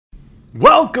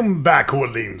Welcome back,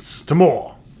 Hordelings, to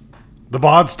more The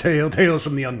Bard's Tale, Tales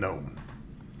from the Unknown.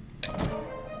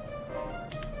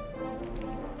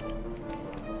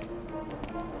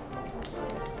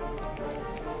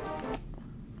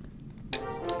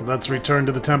 Let's return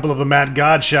to the Temple of the Mad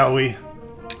God, shall we?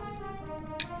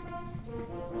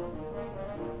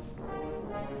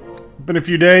 Been a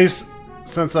few days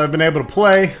since I've been able to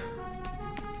play.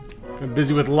 Been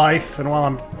busy with life, and while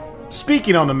I'm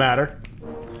speaking on the matter,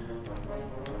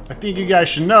 I think you guys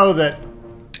should know that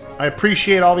I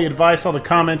appreciate all the advice, all the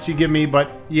comments you give me, but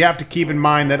you have to keep in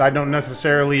mind that I don't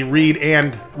necessarily read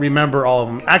and remember all of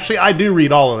them. Actually, I do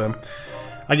read all of them.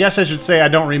 I guess I should say I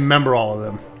don't remember all of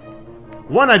them.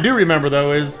 One I do remember,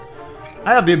 though, is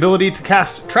I have the ability to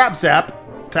cast Trap Zap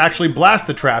to actually blast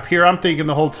the trap. Here, I'm thinking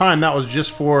the whole time that was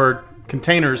just for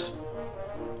containers.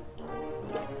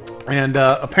 And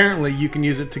apparently you can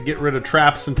use it to get rid of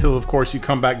traps until, of course, you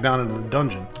come back down into the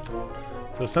dungeon.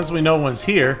 So since we know one's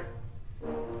here,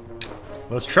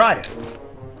 let's try it.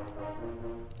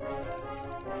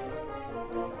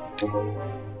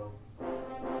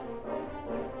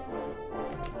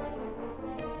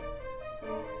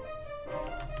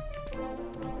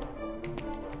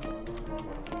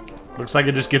 Looks like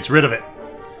it just gets rid of it.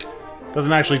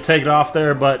 Doesn't actually take it off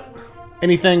there, but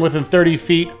anything within 30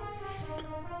 feet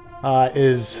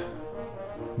is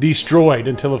destroyed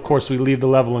until, of course, we leave the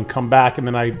level and come back, and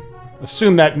then I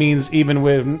assume that means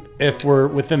even if we're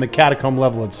within the catacomb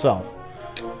level itself.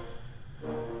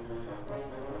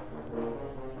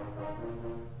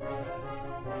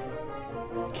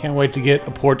 Can't wait to get a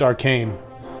Port Arcane.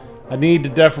 I need to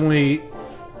definitely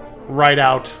write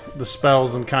out the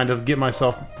spells and kind of get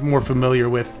myself more familiar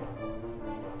with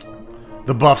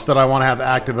the buffs that I want to have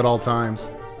active at all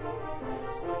times.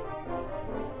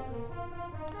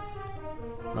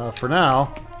 For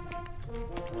now,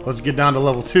 let's get down to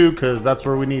level 2, because that's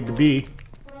where we need to be.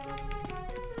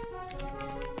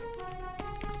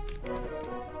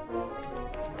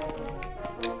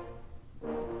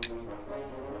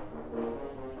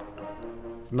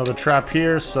 There's another trap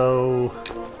here, so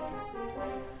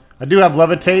I do have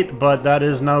Levitate, but that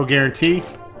is no guarantee.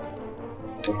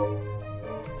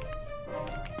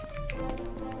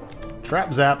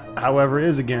 Trap Zap, however,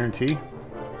 is a guarantee.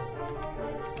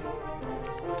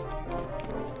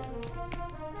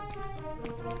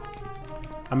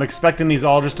 I'm expecting these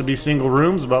all just to be single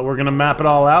rooms, but we're gonna map it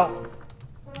all out.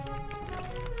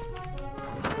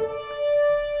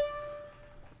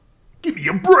 Give me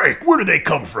a break! Where do they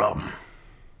come from?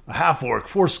 A half-orc,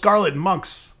 4 scarlet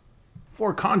monks,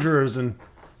 4 conjurers, and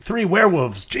 3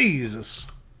 werewolves.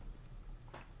 Jesus.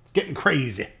 It's getting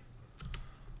crazy.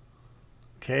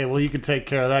 Okay, well, you can take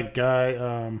care of that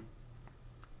guy.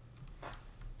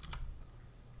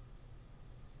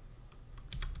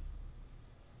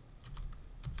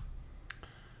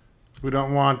 We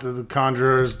don't want the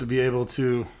conjurers to be able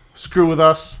to screw with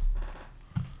us.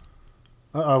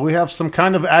 We have some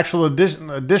kind of actual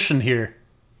addition here.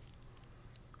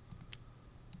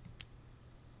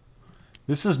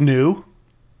 This is new.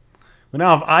 We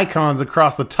now have icons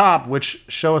across the top which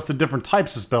show us the different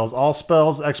types of spells. All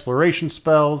spells, exploration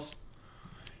spells,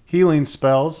 healing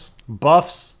spells,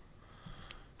 buffs,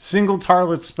 single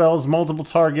target spells, multiple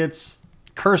targets,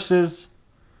 curses,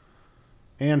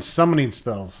 and summoning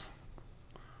spells.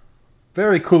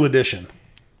 Very cool addition.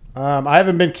 I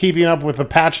haven't been keeping up with the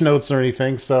patch notes or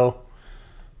anything, so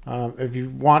if you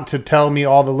want to tell me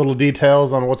all the little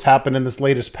details on what's happened in this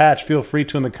latest patch, feel free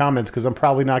to in the comments, because I'm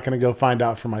probably not going to go find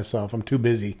out for myself. I'm too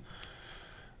busy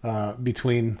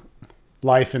between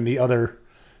life and the other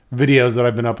videos that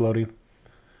I've been uploading.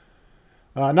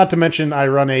 Not to mention, I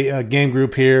run a game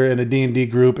group here and a D&D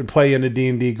group and play in a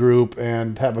D&D group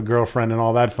and have a girlfriend and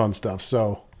all that fun stuff,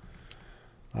 so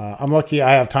I'm lucky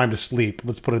I have time to sleep,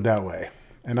 let's put it that way.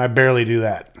 And I barely do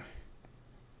that.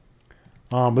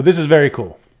 But this is very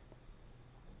cool.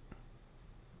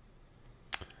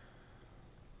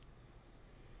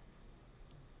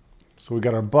 So we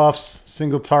got our buffs,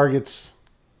 single targets.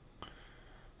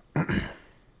 Can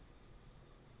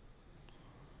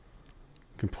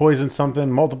poison something,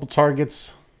 multiple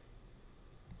targets.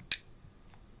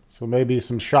 So maybe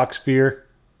some shock sphere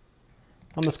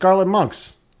on the Scarlet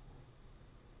Monks.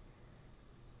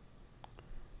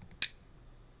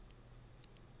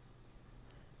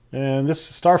 And this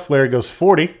Star Flare goes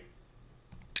 40.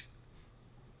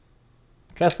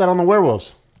 Cast that on the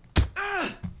werewolves.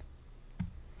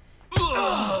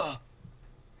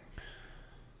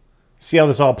 See how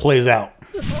this all plays out.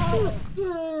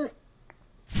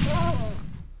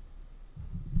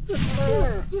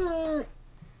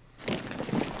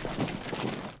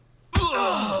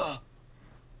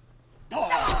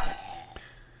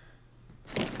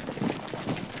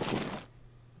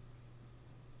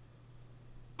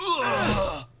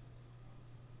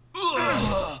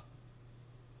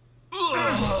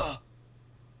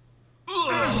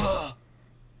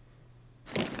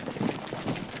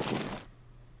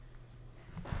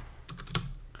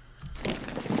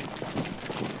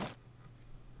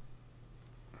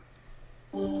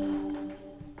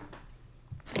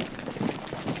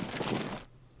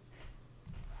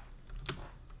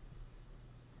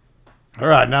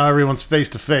 Alright, now everyone's face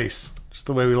to face. Just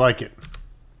the way we like it.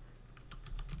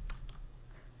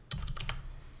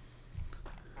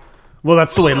 Well,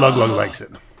 that's the way Lug Lug likes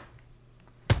it.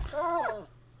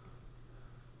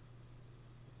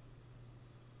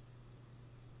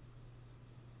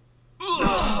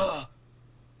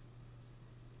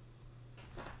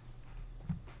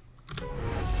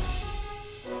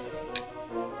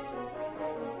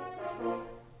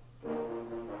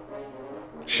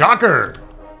 Shocker!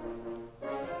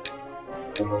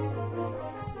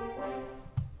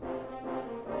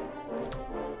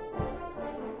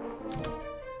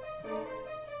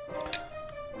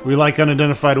 We like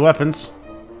unidentified weapons.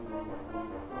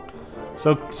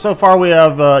 So far we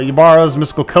have Ybarra's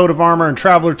mystical coat of armor and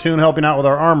Traveler Tune helping out with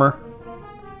our armor.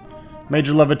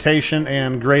 Major levitation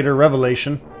and greater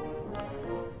revelation.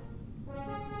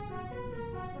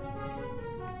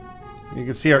 You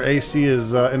can see our AC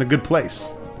is in a good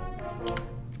place.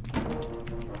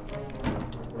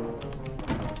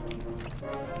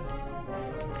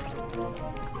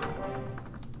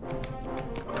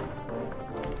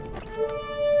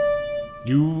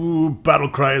 You battle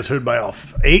cry is heard by all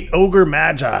 8 Ogre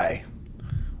Magi.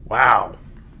 Wow.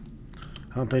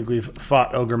 I don't think we've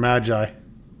fought Ogre Magi.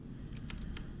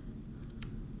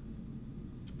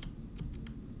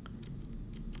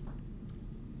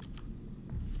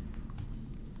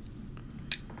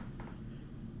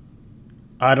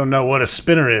 I don't know what a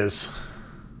spinner is,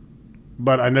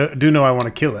 but I do know I want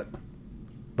to kill it.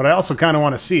 But I also kind of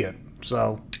want to see it,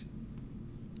 so...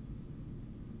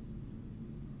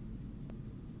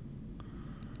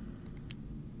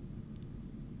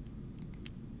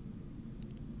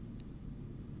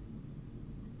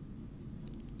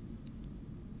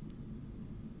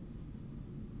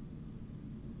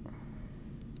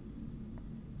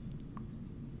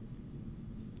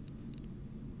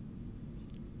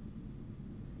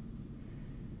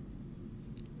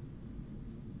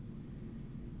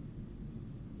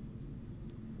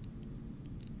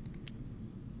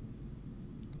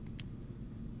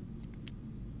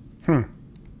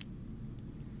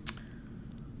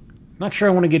 Not sure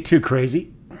I want to get too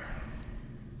crazy.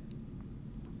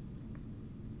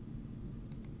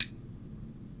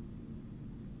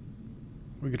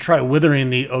 We could try withering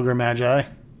the Ogre Magi.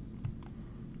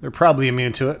 They're probably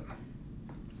immune to it.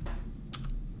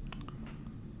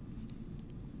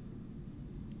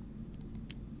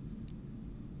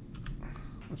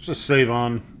 Let's just save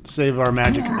our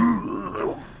magic.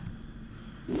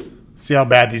 See how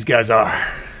bad these guys are.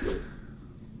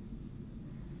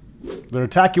 They're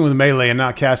attacking with melee and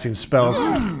not casting spells,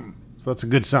 so that's a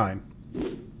good sign.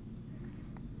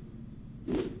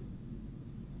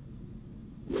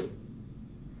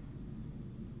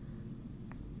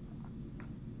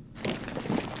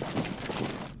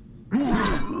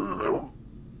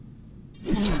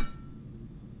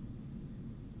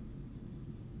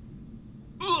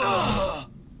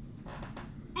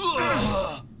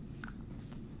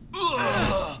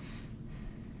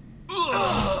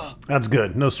 That's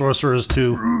good. No sorcerers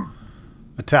to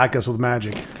attack us with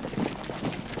magic.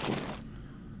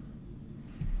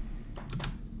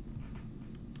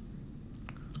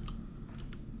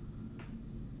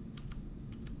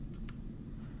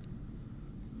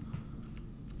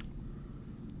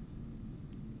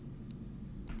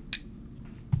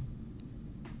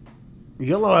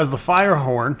 Yellow has the fire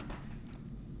horn.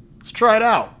 Let's try it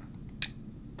out.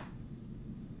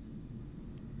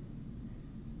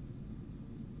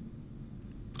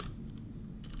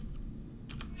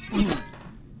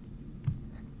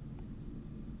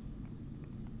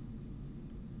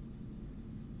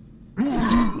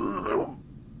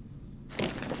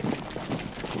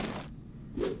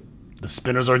 The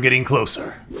spinners are getting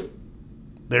closer.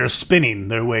 They're spinning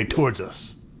their way towards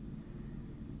us.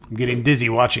 I'm getting dizzy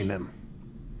watching them.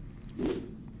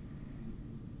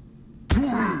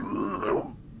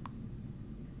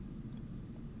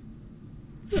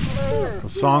 A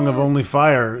Song of Only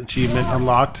Fire achievement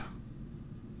unlocked.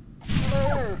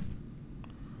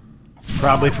 It's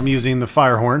probably from using the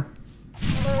fire horn.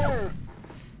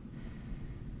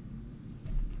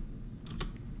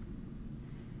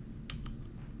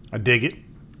 I dig it.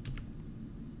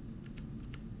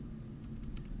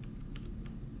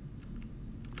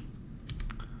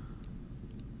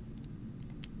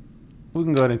 We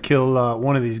can go ahead and kill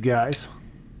one of these guys.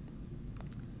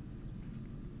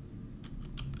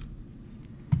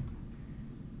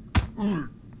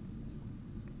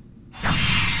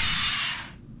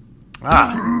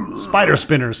 Ah, spider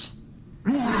spinners.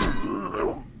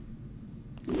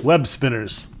 Web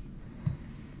spinners.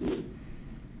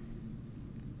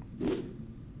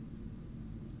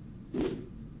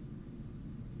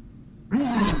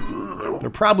 They're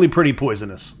probably pretty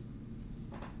poisonous.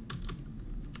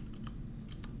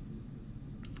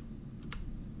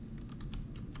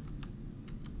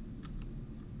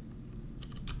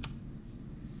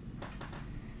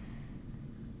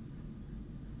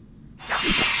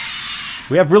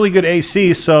 We have really good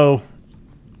AC, so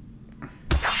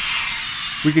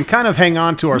we can kind of hang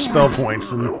on to our spell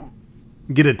points and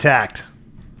get attacked.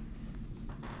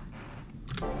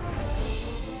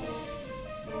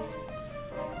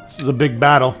 This is a big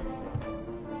battle.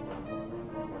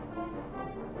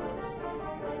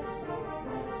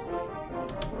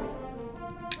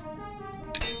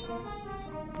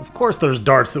 Of course there's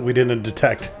darts that we didn't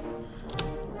detect.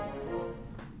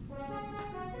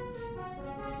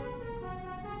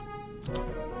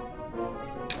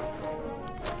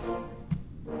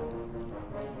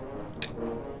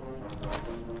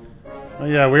 Oh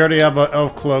yeah, we already have an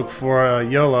elf cloak for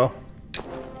YOLO.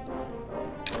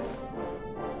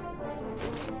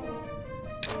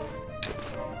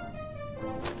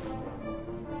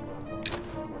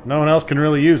 No one else can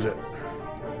really use it.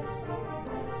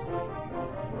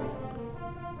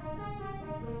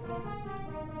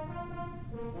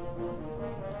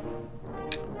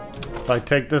 If I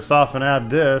take this off and add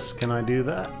this, can I do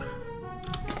that?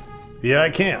 Yeah, I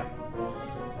can.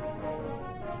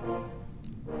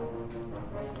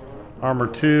 Armor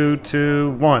 2,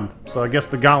 2, 1. So I guess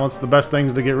the gauntlet's the best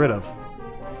things to get rid of.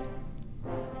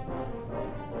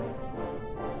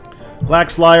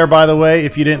 Lax Liar, by the way,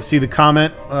 if you didn't see the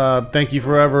comment, thank you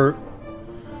for whoever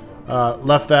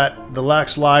left that. The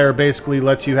Lax Liar basically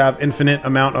lets you have infinite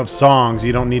amount of songs.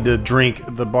 You don't need to drink.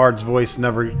 The bard's voice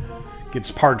never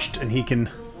gets parched, and he can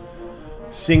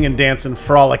sing and dance and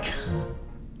frolic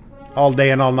all day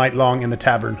and all night long in the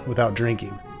tavern without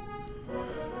drinking.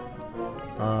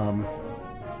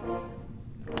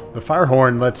 The fire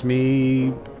horn lets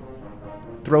me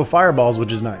throw fireballs,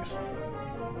 which is nice.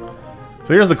 So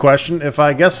here's the question. If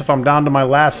I'm down to my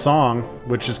last song,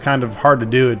 which is kind of hard to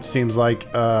do, it seems like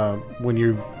when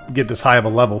you get this high of a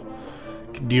level,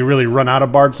 do you really run out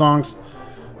of bard songs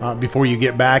before you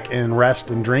get back and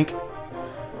rest and drink?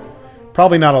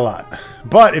 Probably not a lot.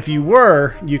 But if you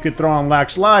were, you could throw on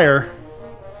Lax Liar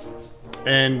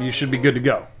and you should be good to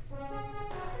go.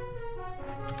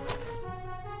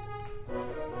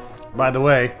 By the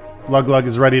way, Lug Lug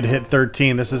is ready to hit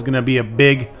 13. This is going to be a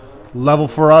big level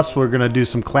for us. We're going to do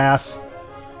some class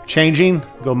changing.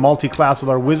 Go multi-class with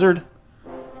our wizard.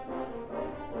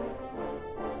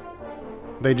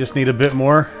 They just need a bit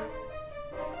more.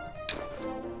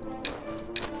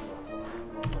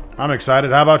 I'm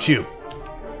excited. How about you?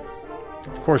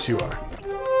 Of course you are.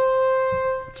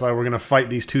 That's why we're going to fight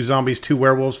these 2 zombies, 2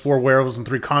 werewolves, 4 werewolves, and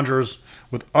 3 conjurers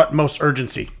with utmost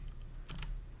urgency.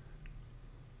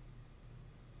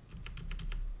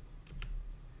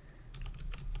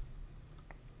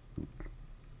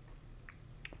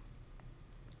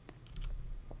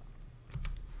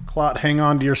 Clot, hang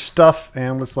on to your stuff,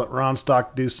 and let's let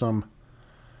Ronstock do some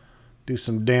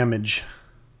damage.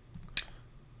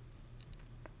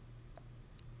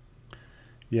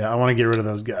 Yeah, I want to get rid of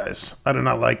those guys. I do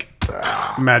not like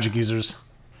magic users.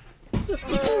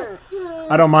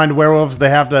 I don't mind werewolves. They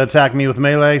have to attack me with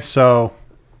melee, so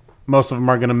most of them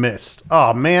are going to miss.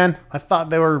 Oh, man. I thought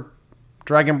they were...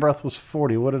 Dragon Breath was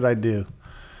 40. What did I do?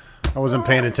 I wasn't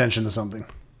paying attention to something.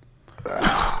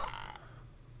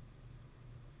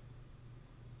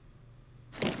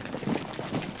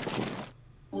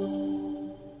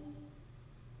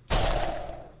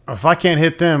 If I can't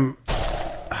hit them,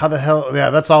 how the hell... Yeah,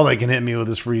 that's all they can hit me with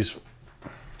is freeze.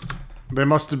 They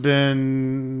must have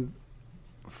been...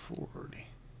 40.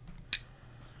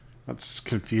 That's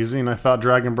confusing. I thought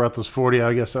Dragon Breath was 40.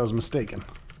 I guess I was mistaken.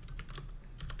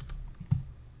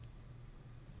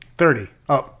 30.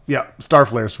 Oh, yeah.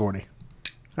 Starflare is 40.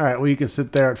 Alright, well you can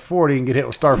sit there at 40 and get hit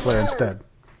with Starflare instead.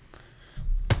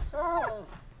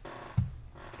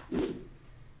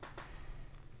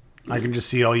 I can just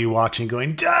see all you watching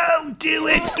going, "Don't do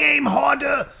it, Game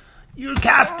Hoarder! You're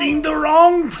casting the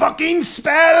wrong fucking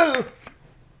spell!"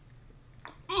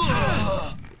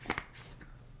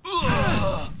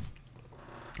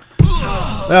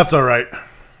 That's alright.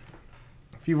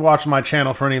 If you've watched my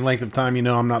channel for any length of time, you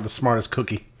know I'm not the smartest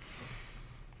cookie.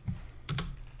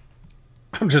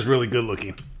 I'm just really good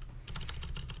looking.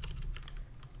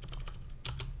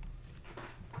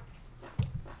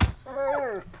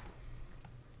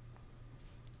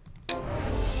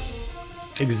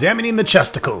 Examining the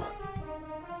chesticle.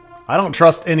 I don't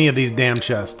trust any of these damn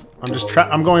chests.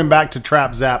 I'm going back to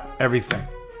trap zap everything.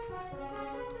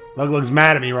 Lug Lug's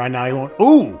mad at me right now. He won't.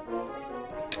 Ooh!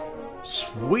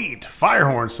 Sweet.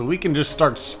 Firehorn, so we can just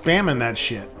start spamming that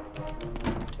shit.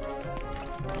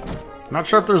 Not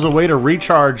sure if there's a way to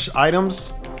recharge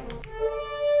items.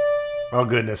 Oh,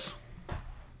 goodness.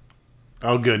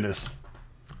 Oh, goodness.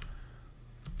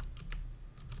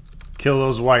 Kill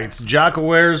those whites.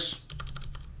 Jackalwares,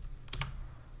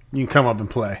 you can come up and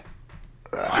play.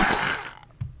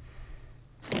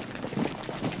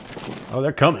 Oh,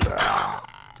 they're coming.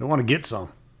 They want to get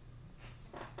some.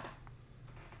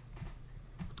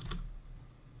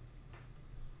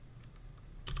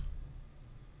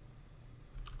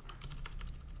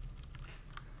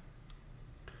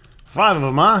 Five of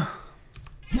them, huh?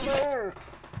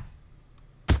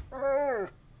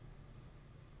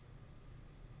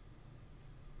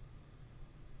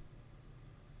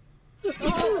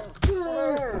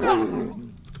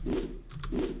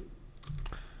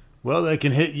 Well, they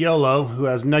can hit YOLO, who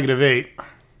has -8.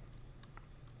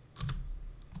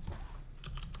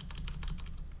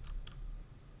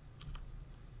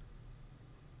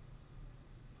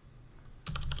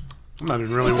 I'm not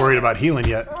even really worried about healing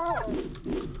yet.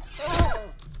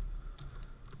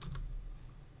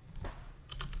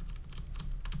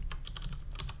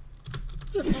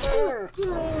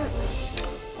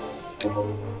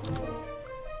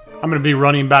 I'm going to be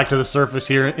running back to the surface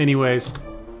here anyways.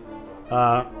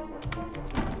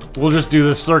 We'll just do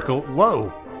this circle.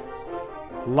 Whoa!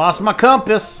 Lost my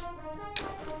compass!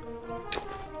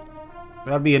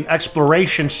 That'd be an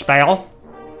exploration spell.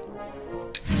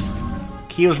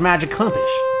 Keel's magic compass.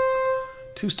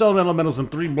 2 stone elementals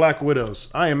and 3 black widows.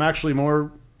 I am actually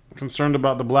more concerned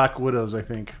about the black widows, I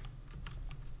think.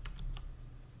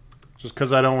 Just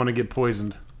because I don't want to get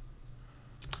poisoned.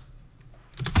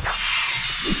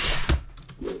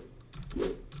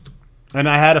 And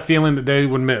I had a feeling that they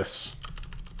would miss.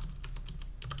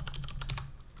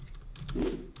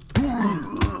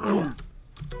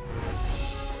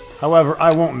 However,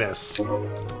 I won't miss.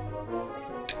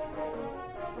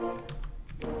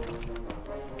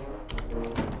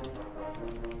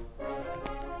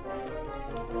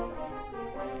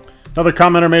 Another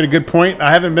commenter made a good point.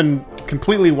 I haven't been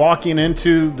completely walking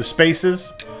into the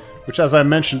spaces, which, as I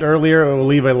mentioned earlier, it will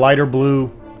leave a lighter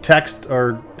blue text,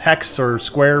 or hex, or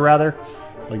square rather,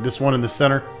 like this one in the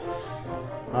center.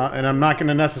 And I'm not going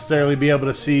to necessarily be able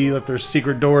to see if there's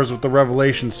secret doors with the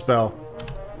Revelation spell.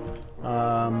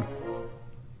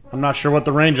 I'm not sure what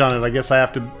the range on it. I guess I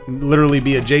have to literally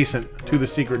be adjacent to the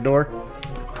secret door.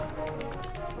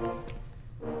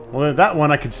 Well, that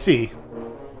one I could see.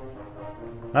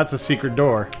 That's a secret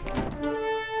door.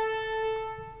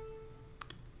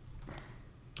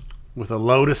 With a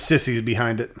load of sissies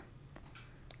behind it.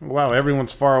 Wow,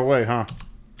 everyone's far away, huh?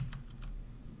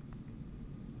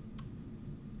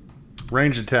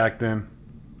 Range attack, then.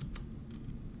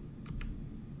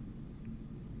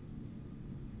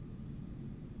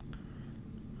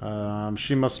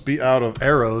 She must be out of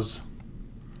arrows.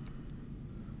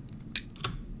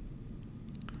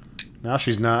 Now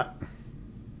she's not.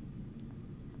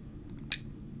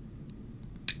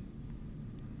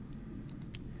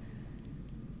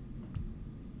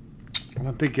 I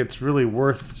don't think it's really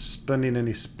worth spending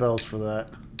any spells for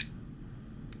that.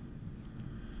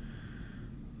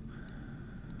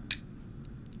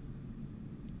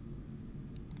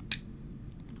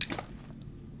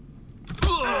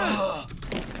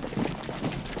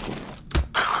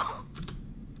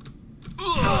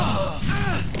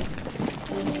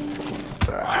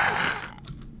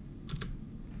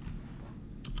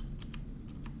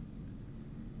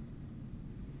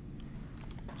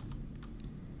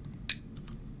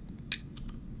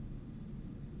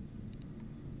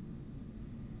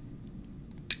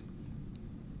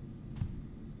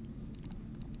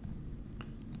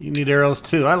 You need arrows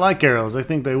too. I like arrows. I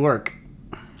think they work.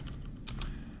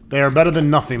 They are better than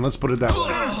nothing, let's put it that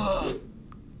way.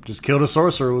 Just killed a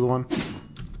sorcerer with one.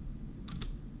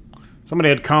 Somebody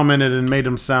had commented and made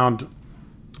him sound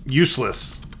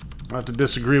useless. I have to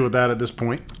disagree with that at this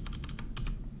point.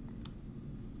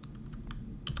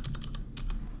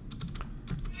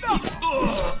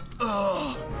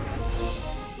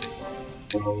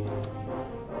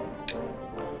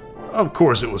 Of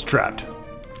course it was trapped.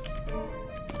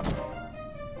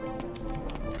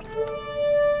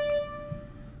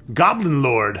 Goblin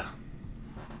Lord.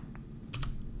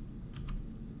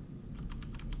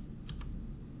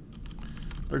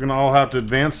 They're gonna all have to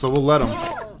advance, so we'll let them.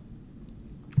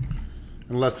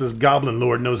 Unless this Goblin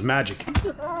Lord knows magic.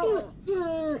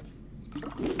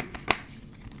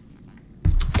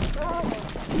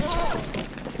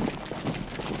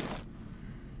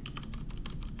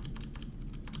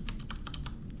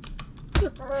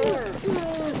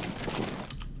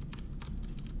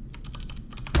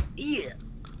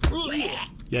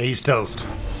 Yeah, he's toast.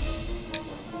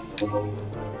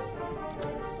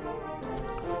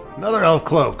 Another elf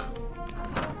cloak.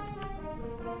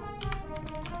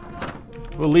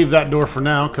 We'll leave that door for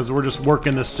now because we're just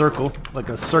working this circle like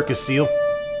a circus seal.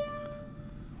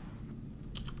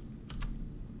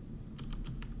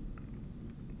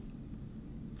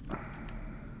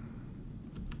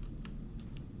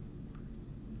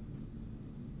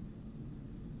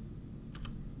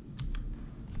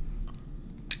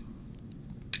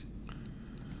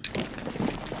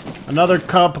 Another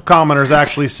couple commenters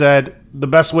actually said the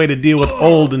best way to deal with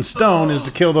old and stone is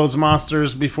to kill those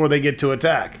monsters before they get to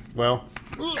attack. Well,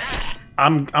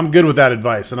 I'm good with that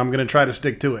advice, and I'm going to try to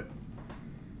stick to it.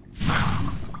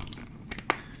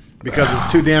 Because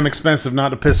it's too damn expensive not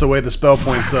to piss away the spell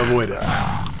points to avoid it.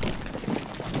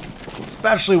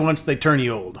 Especially once they turn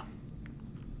you old.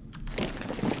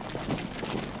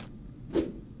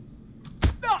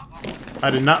 I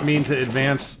did not mean to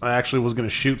advance. I actually was going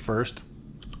to shoot first.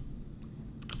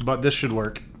 But this should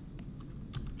work.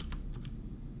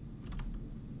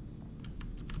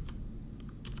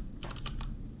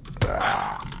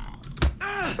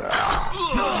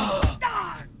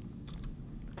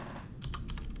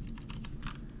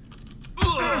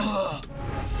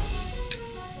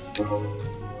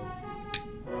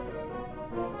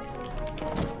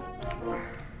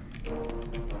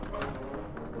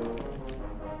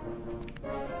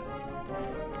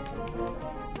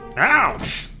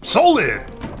 Ouch! Solid!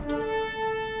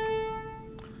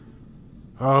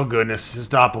 Oh goodness, his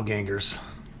doppelgangers.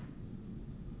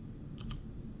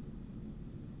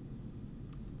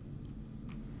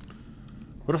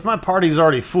 What if my party's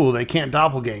already full? They can't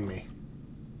doppelgang me.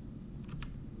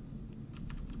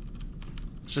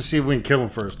 Let's just see if we can kill him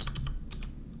first.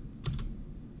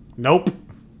 Nope.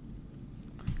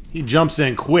 He jumps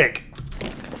in quick.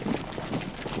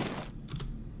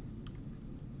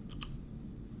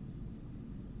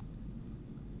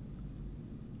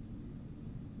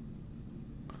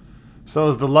 So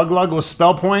is the Lug-Lug with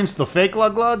spell points the fake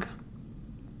Lug-Lug?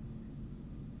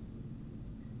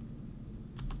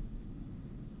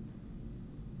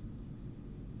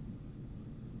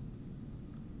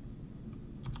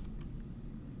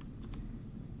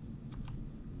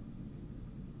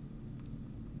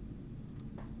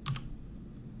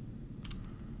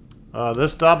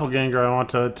 This doppelganger I want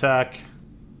to attack.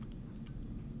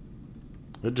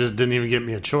 It just didn't even give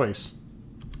me a choice.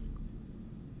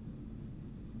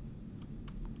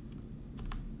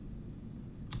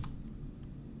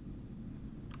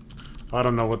 I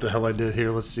don't know what the hell I did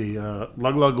here. Let's see.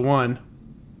 Lug-Lug 1,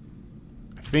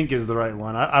 I think is the right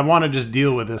one. I want to just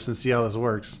deal with this and see how this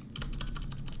works.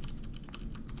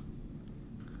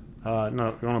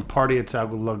 No, we want to party attack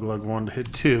with Lug-Lug 1 to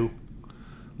hit 2.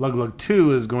 Lug-Lug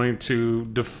 2 is going to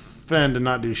defend and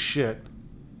not do shit.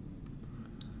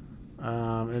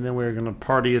 And then we're going to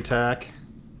party attack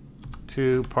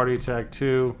 2, party attack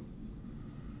 2.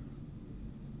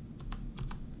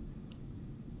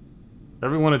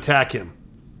 Everyone attack him.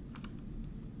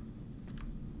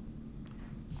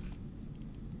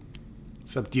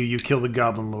 Except you kill the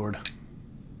Goblin Lord.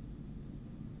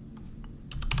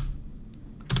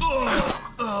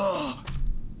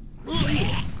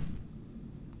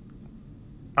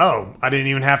 Oh, I didn't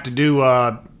even have to do,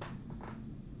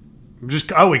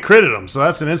 just, oh, we critted him, so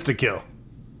that's an insta-kill.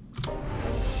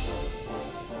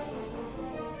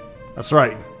 That's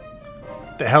right.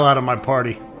 Get the hell out of my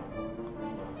party.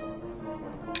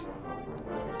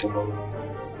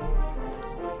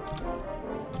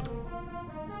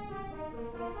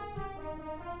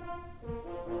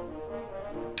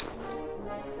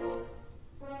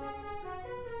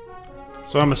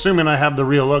 So I'm assuming I have the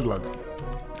real Lug-Lug.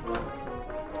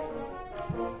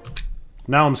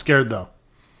 Now I'm scared though.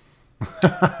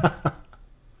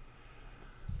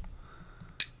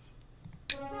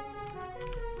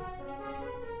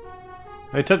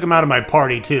 They took him out of my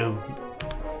party too.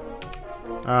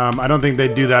 I don't think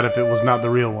they'd do that if it was not the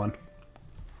real one.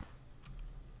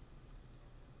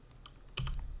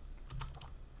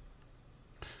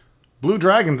 Blue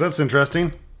dragons, that's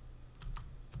interesting.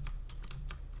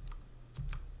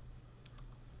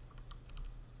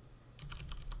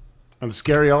 And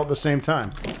scary all at the same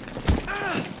time.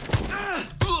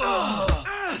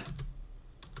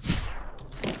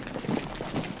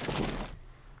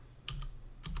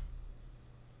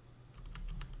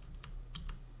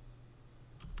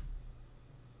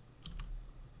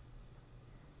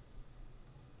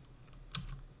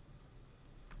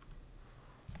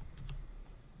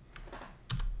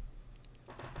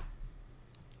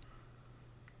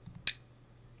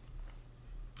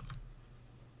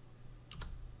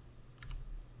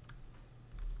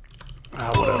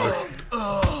 Ah, whatever.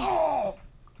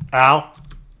 Ow.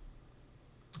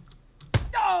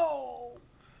 No!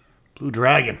 Blue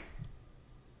dragon.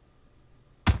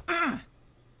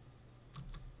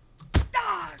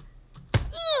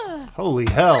 Holy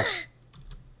hell.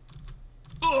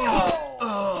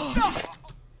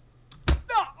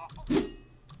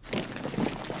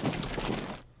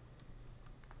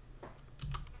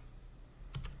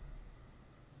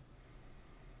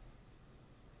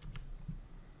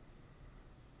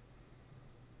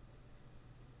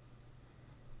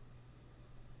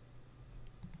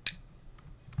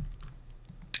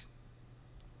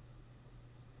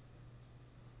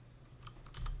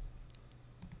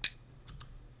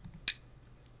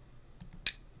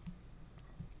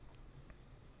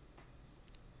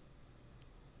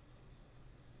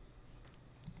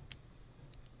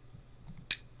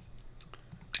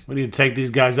 We need to take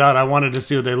these guys out. I wanted to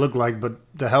see what they look like, but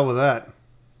the hell with that.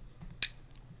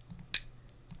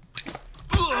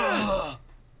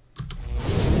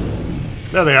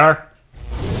 There they are.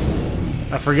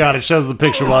 I forgot it shows the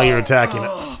picture while you're attacking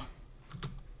it.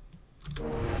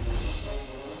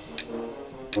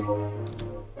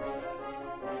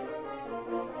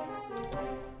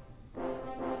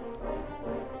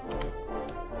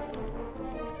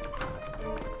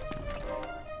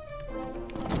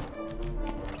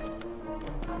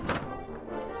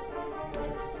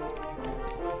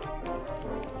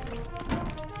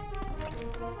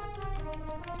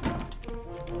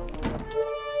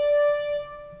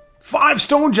 Five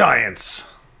stone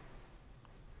giants.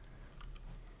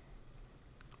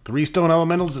 3 stone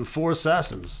elementals and 4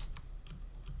 assassins.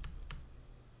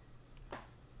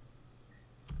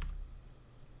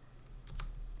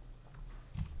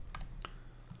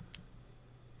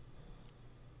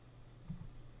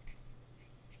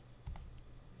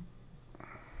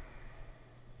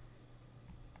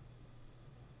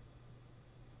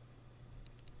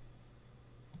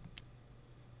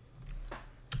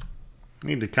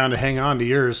 Need to kind of hang on to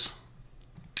yours.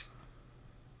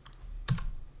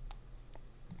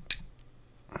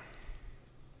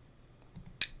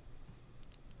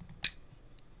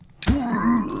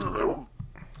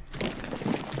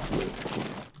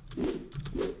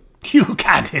 You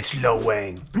can't hit Slow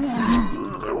Wang.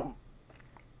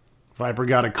 Viper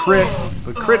got a crit.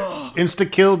 The crit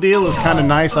insta-kill deal is kind of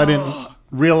nice. I didn't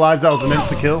realize that was an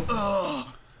insta-kill.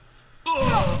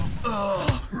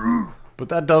 But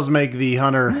that does make the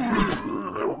hunter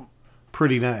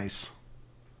pretty nice.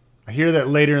 I hear that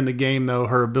later in the game, though,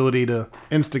 her ability to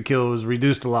insta-kill is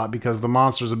reduced a lot because the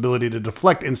monster's ability to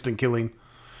deflect instant killing,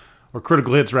 or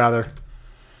critical hits rather,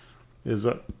 is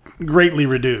greatly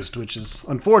reduced, which is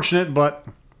unfortunate, but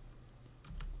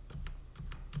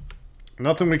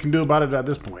nothing we can do about it at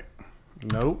this point.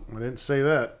 Nope, I didn't say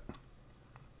that.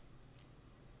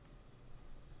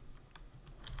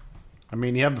 I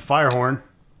mean, you have the fire horn.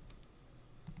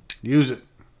 Use it.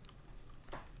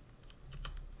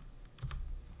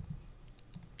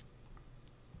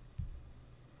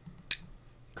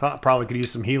 Probably could use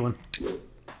some healing.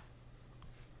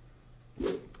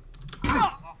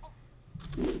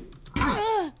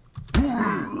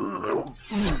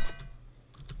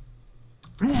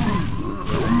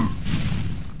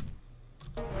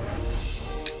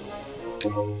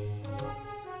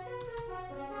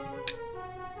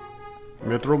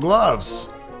 Mithril gloves.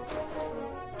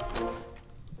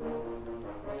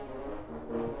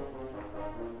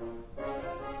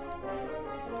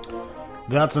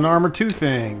 That's an armor 2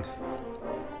 thing.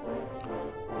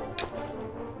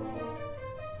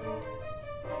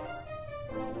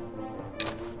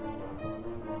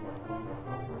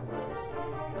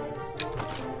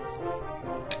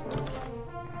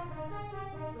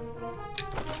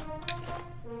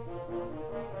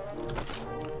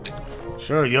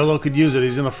 Sure, YOLO could use it.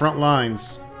 He's in the front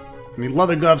lines. I mean,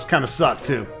 leather gloves kind of suck,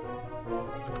 too.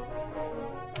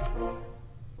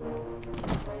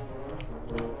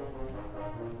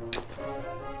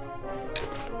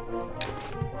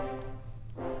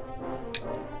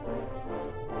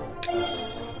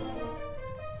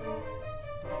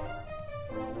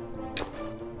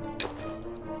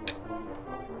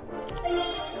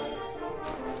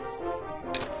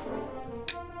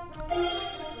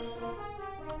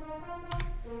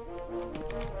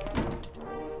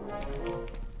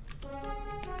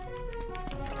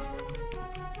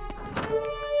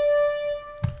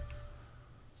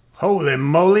 Holy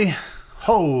moly.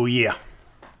 Oh, yeah.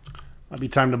 Might be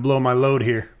time to blow my load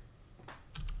here.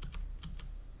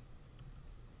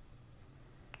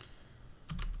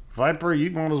 Viper, you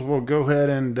might as well go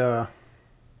ahead and...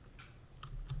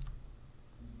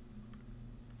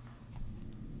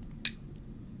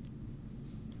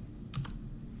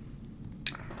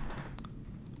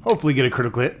 hopefully get a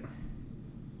critical hit.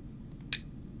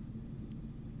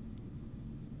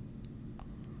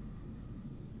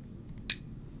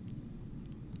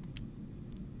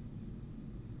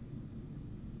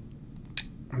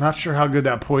 I'm not sure how good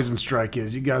that poison strike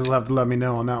is. You guys will have to let me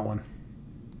know on that one.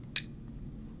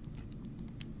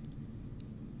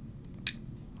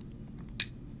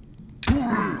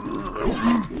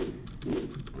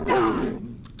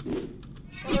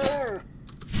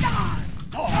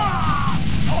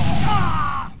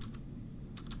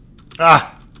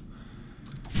 Ah!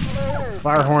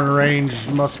 Firehorn range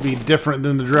must be different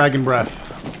than the Dragon Breath.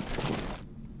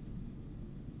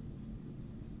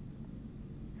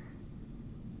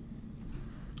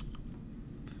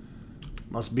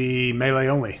 Must be melee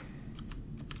only.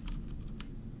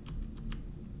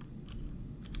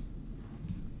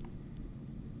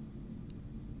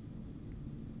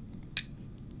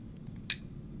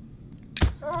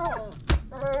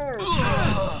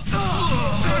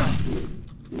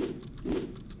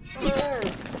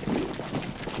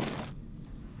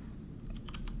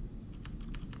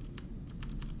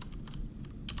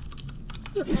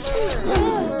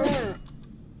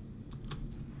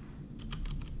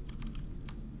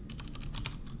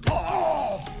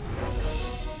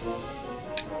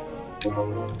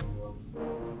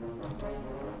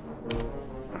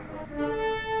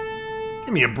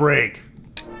 Give me a break.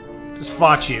 Just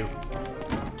fought you.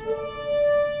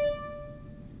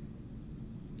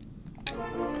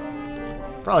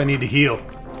 Probably need to heal.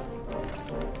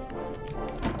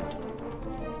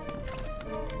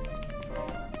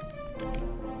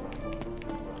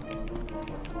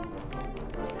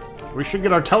 We should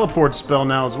get our teleport spell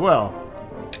now as well.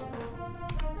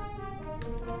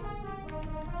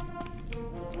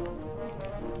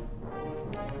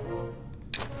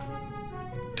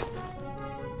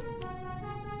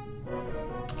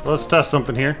 Let's test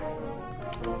something here.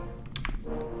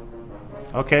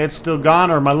 Okay, it's still gone,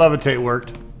 or my levitate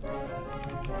worked.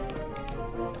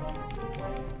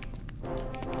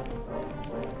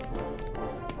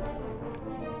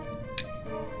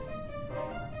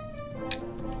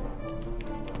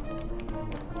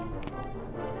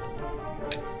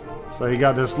 So you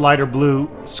got this lighter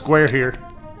blue square here.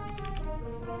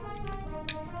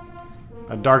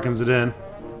 That darkens it in.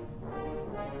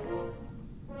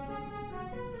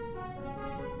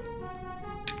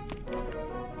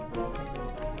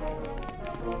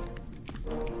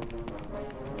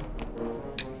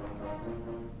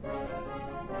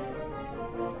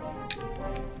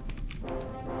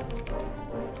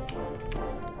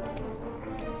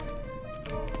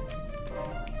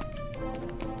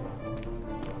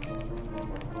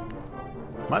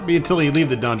 Might be until you leave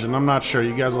the dungeon. I'm not sure.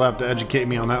 You guys will have to educate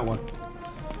me on that one.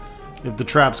 If the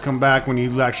traps come back when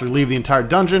you actually leave the entire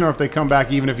dungeon, or if they come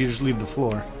back even if you just leave the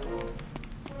floor.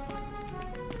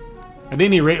 At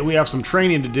any rate, we have some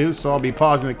training to do, so I'll be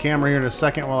pausing the camera here in a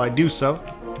second while I do so.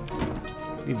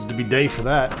 Needs to be day for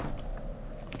that.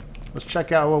 Let's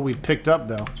check out what we picked up,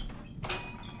 though.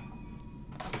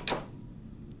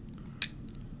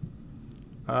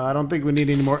 I don't think we need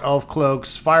any more elf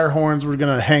cloaks. Fire horns, we're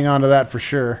going to hang on to that for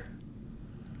sure.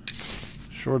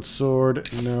 Short sword,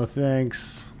 no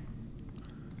thanks.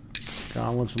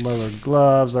 Gauntlets and leather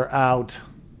gloves are out.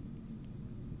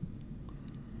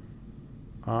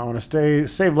 I want to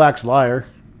save Lax Lyre.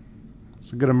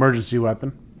 It's a good emergency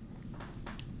weapon.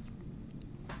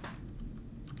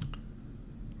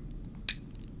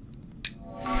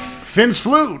 Finn's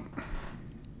flute!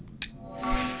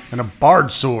 And a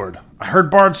bard sword. I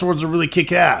heard bard swords are really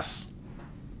kick-ass.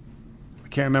 I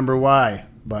can't remember why,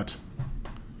 but...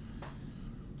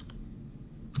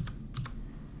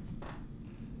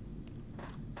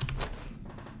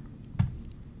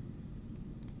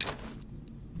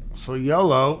 So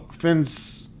YOLO,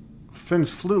 Finn's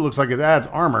flute looks like it adds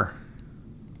armor.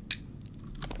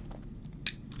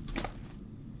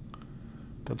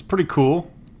 That's pretty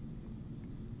cool.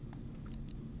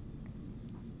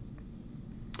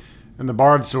 And the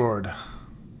bard sword.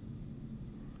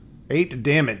 8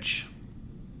 damage.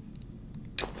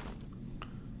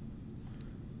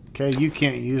 Okay, you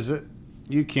can't use it.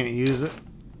 You can't use it.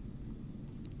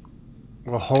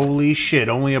 Well, holy shit,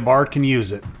 only a bard can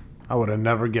use it. I would have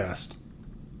never guessed.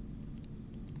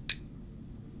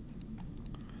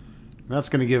 And that's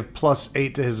going to give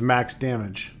 +8 to his max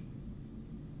damage.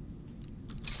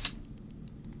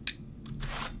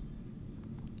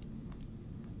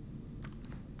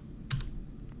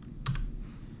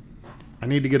 I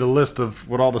need to get a list of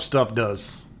what all the stuff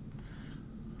does.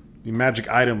 The magic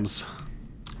items.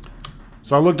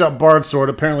 So I looked up Bard Sword.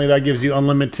 Apparently that gives you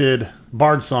unlimited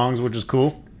Bard songs, which is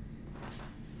cool.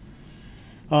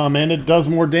 And it does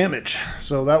more damage.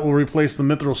 So that will replace the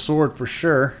Mithril Sword for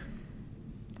sure.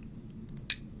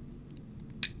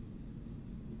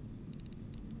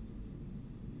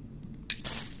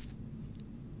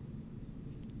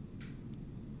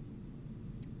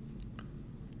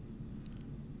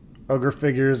 ogre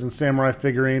figures and samurai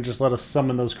figurines. Just let us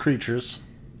summon those creatures.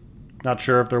 Not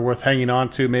sure if they're worth hanging on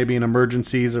to, maybe in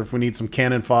emergencies or if we need some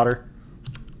cannon fodder.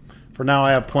 For now,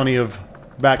 I have plenty of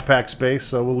backpack space,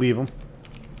 so we'll leave them.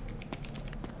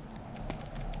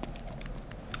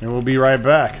 And we'll be right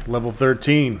back. Level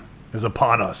 13 is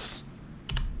upon us.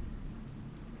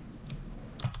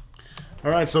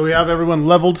 Alright, so we have everyone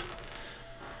leveled.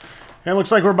 And it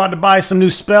looks like we're about to buy some new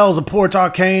spells, a Port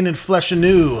Arcane and Flesh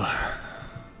Anew.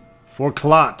 For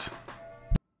Clot.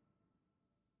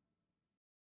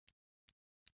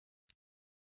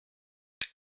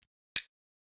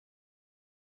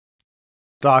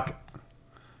 Doc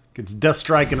gets Death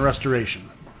Strike and Restoration.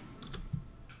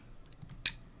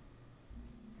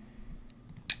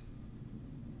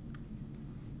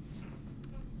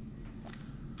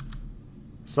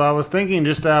 So I was thinking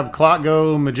just to have Clot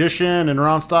go Magician and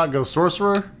Ronstock go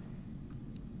Sorcerer.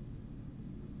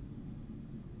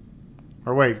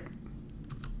 Or wait.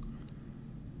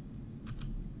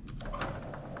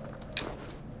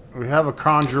 We have a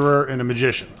Conjurer and a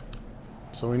Magician.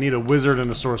 So we need a Wizard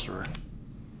and a Sorcerer.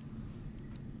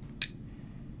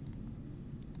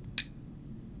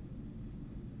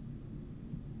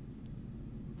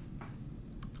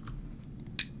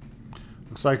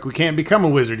 Looks like we can't become a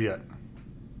Wizard yet.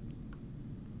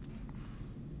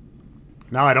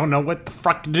 Now I don't know what the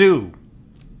fuck to do.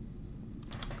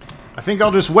 I think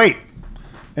I'll just wait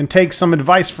and take some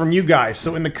advice from you guys.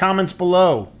 So in the comments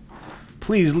below,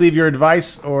 please leave your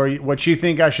advice or what you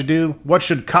think I should do. What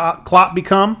should Clot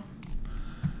become?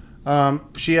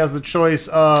 She has the choice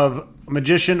of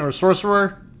Magician or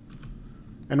Sorcerer.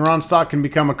 And Ronstock can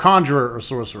become a Conjurer or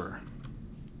Sorcerer.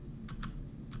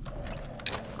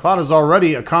 Clot is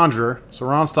already a Conjurer, so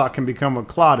Ronstock can become what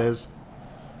Clot is.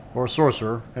 Or a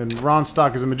Sorcerer, and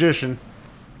Ronstock is a Magician.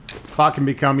 Clot can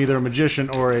become either a Magician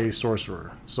or a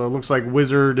Sorcerer. So it looks like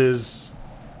Wizard is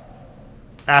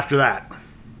after that.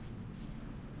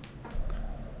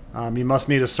 You must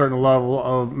need a certain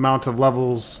amount of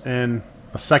levels in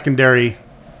a secondary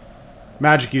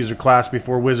Magic user class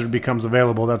before Wizard becomes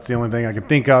available. That's the only thing I can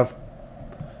think of.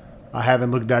 I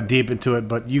haven't looked that deep into it,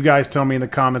 but you guys tell me in the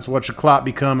comments what should Clot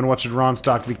become and what should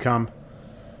Ronstock become.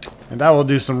 And I will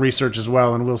do some research as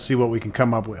well, and we'll see what we can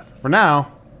come up with. For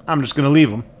now, I'm just going to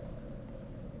leave them.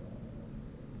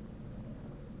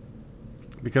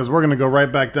 Because we're going to go right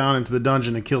back down into the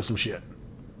dungeon and kill some shit.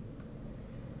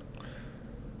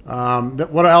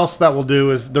 What else that will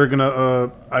do is they're going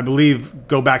to, I believe,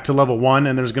 go back to level 1,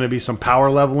 and there's going to be some power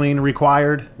leveling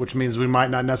required, which means we might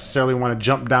not necessarily want to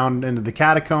jump down into the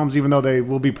catacombs, even though they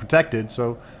will be protected,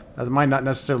 so that might not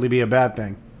necessarily be a bad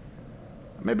thing.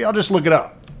 Maybe I'll just look it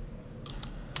up.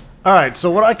 Alright, so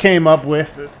what I came up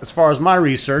with as far as my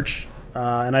research,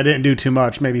 and I didn't do too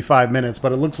much, maybe 5 minutes,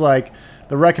 but it looks like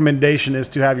the recommendation is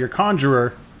to have your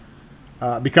Conjurer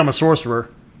become a Sorcerer,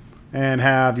 and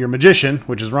have your Magician,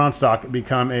 which is Ronstock,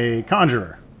 become a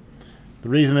Conjurer. The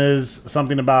reason is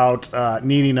something about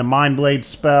needing a Mind Blade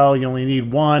spell. You only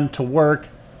need one to work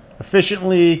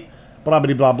efficiently, blah,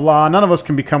 blah, blah, blah. None of us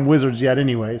can become wizards yet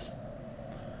anyways.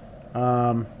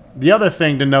 The other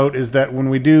thing to note is that when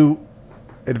we do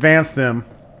advance them,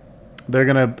 they're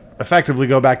going to effectively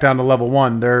go back down to level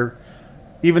 1.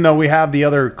 Even though we have the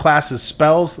other classes'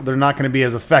 spells, they're not going to be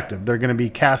as effective. They're going to be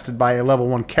casted by a level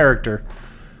 1 character,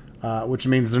 which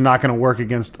means they're not going to work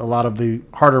against a lot of the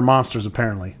harder monsters,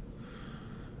 apparently.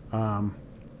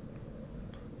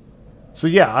 So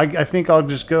yeah, I think I'll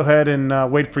just go ahead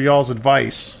and wait for y'all's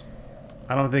advice.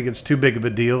 I don't think it's too big of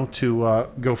a deal to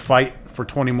go fight for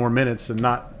 20 more minutes and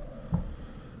not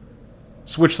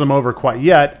switch them over quite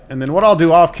yet. And then what I'll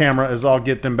do off camera is I'll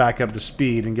get them back up to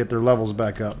speed and get their levels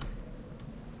back up.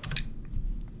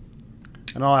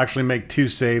 And I'll actually make 2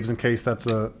 saves in case that's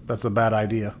a bad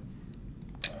idea.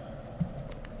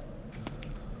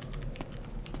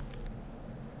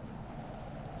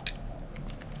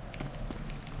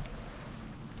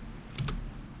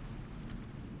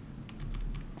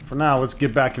 For now, let's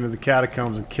get back into the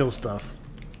catacombs and kill stuff.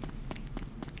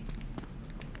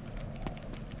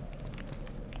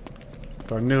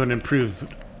 With our new and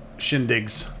improved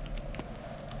shindigs.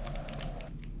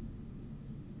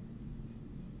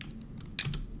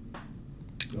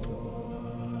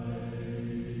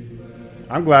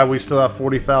 I'm glad we still have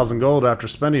 40,000 gold after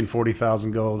spending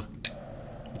 40,000 gold.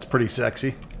 It's pretty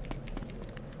sexy.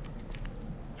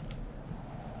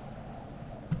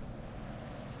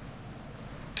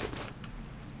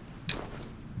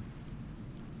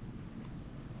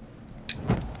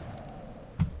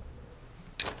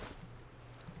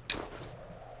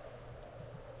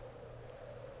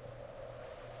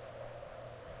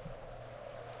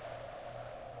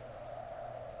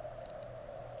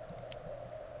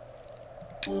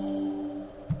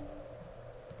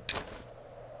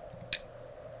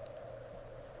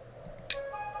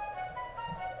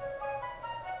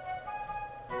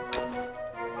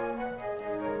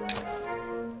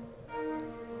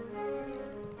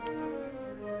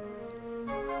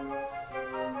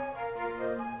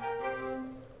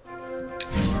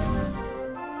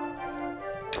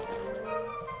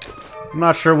 I'm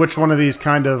not sure which one of these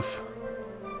kind of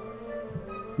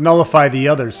nullify the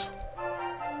others.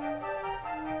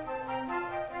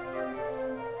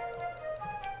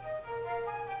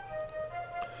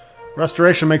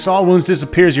 Restoration makes all wounds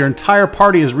disappear. Your entire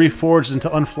party is reforged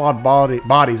into unflawed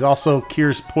bodies. Also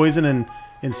cures poison and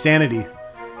insanity.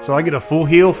 So I get a full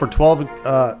heal for 12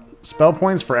 spell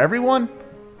points for everyone?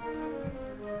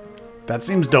 That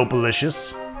seems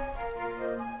dope-alicious.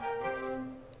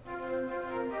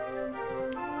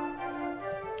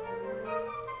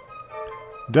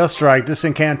 Dust Strike. This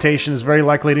incantation is very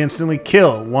likely to instantly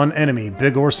kill one enemy,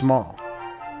 big or small.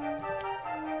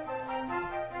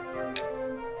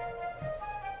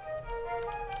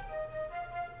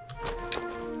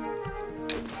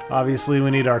 Obviously, we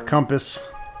need our compass.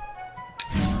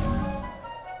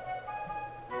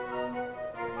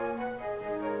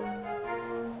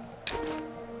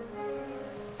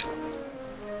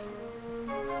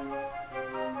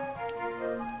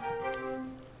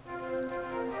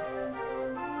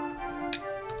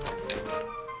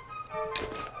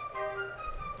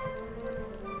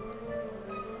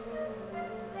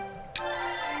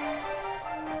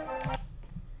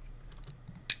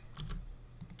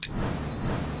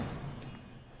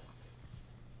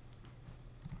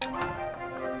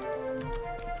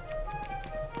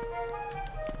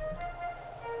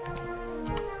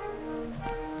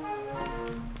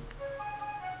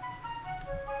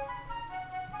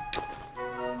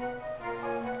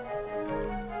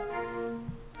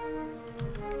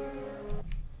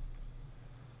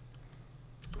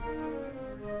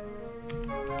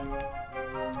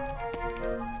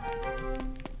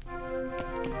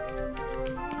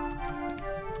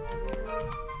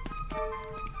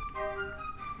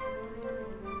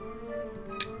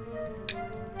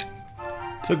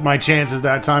 Took my chances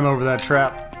that time over that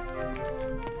trap.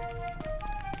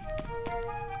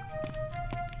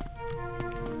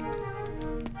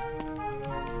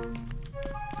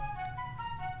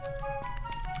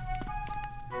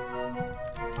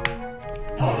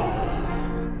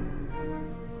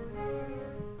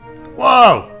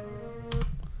 Whoa!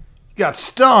 You got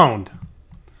stoned.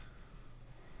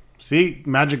 See,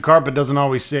 magic carpet doesn't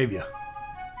always save you.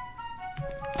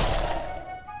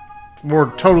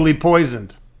 We're totally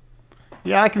poisoned.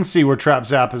 Yeah, I can see where Trap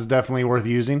Zap is definitely worth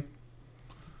using.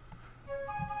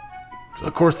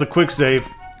 Of course, the quick save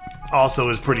also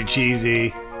is pretty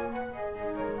cheesy.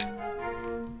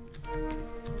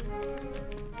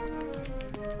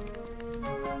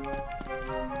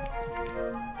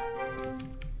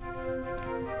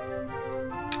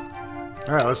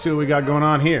 Alright, let's see what we got going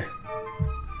on here.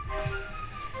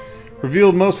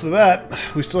 Revealed most of that.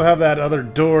 We still have that other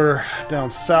door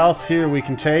down south here we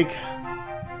can take.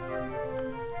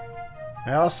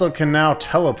 I also can now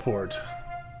teleport.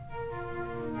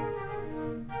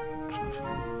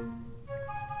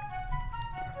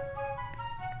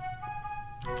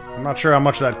 I'm not sure how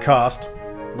much that cost,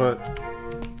 but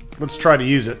let's try to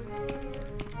use it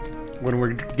when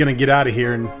we're gonna get out of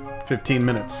here in 15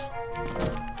 minutes.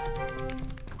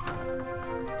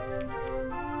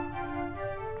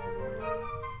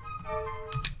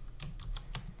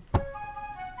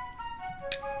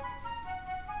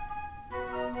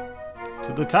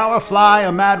 To the tower fly,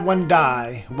 a mad one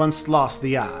die, once lost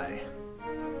the eye.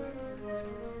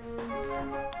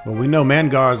 Well, we know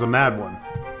Mangar is a mad one.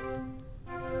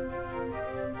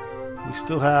 We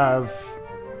still have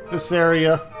this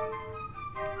area.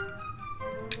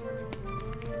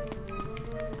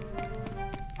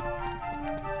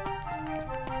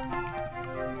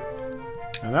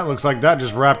 And that looks like that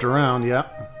just wrapped around, yeah.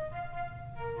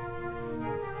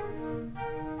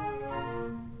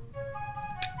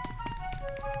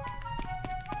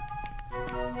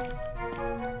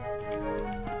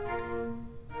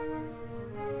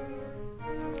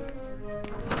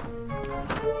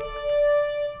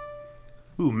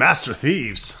 Ooh, Master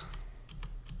Thieves.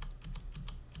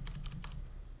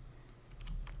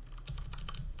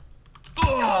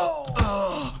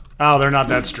 Oh, they're not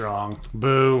that strong.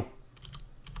 Boo.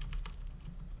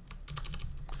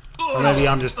 Or maybe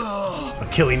I'm just a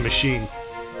killing machine.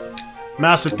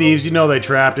 Master Thieves, you know they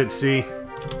trapped it, see?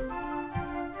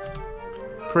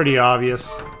 Pretty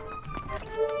obvious.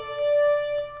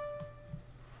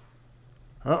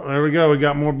 Oh, there we go. We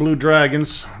got more blue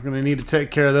dragons. We're going to need to take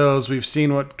care of those. We've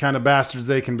seen what kind of bastards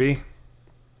they can be.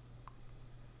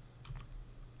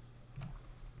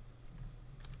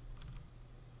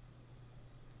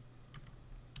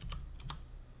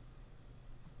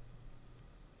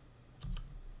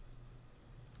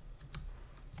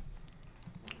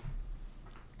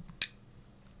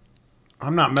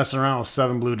 I'm not messing around with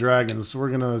 7 blue dragons. We're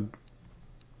going to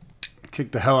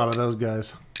kick the hell out of those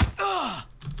guys.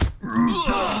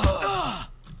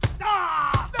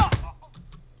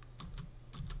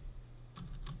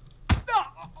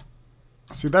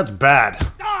 See, that's bad.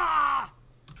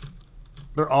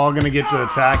 They're all going to get to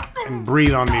attack and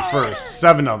breathe on me first.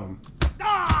 7 of them.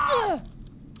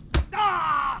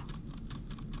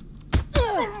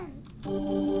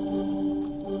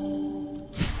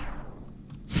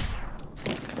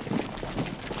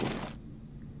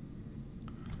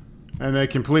 And they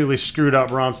completely screwed up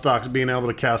Ronstock's being able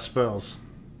to cast spells.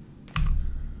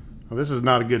 Well, this is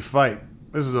not a good fight.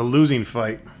 This is a losing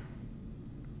fight.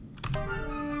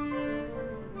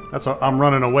 That's a I'm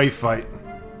running away fight.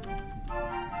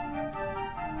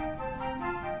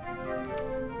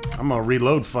 I'm gonna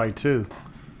reload fight too.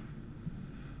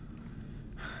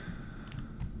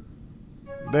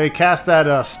 They cast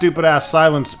that stupid ass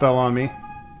silence spell on me.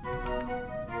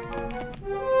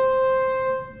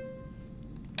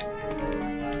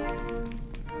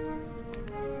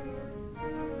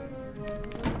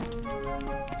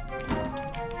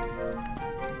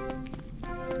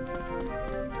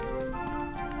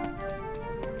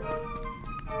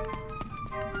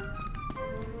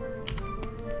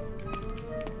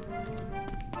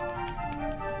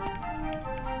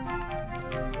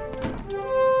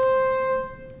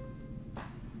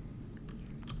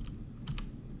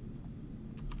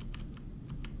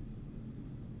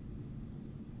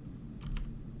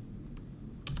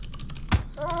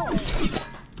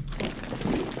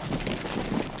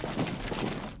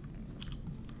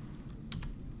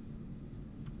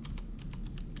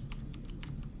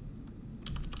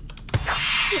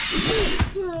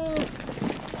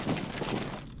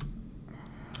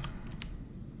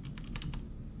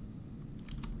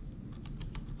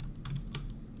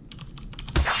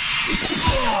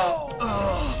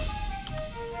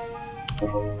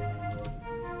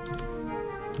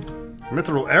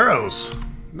 Mithril arrows.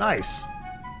 Nice.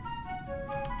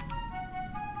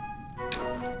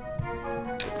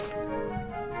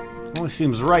 Only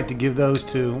seems right to give those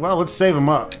to... Well, let's save them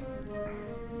up.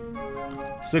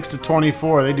 6 to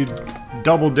 24. They do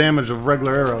double damage of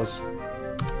regular arrows.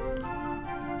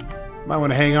 Might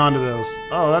want to hang on to those.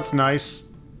 Oh, that's nice.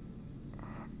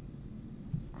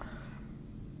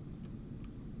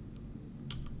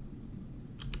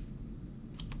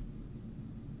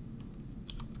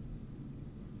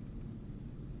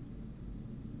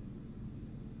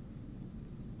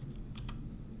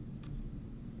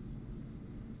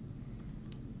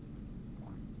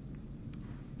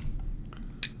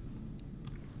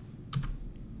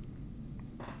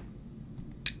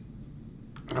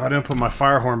 Oh, I didn't put my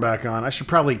fire horn back on. I should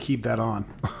probably keep that on.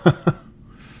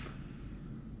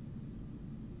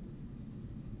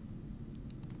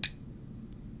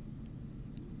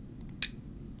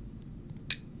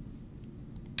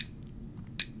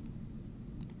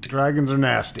 Dragons are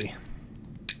nasty.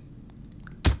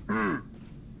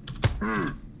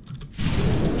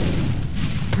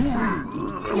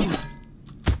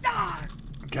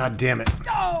 God damn it.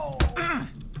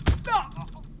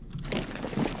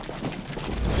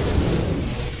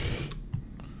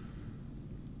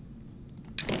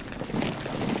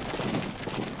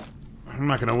 I'm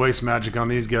not going to waste magic on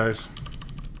these guys.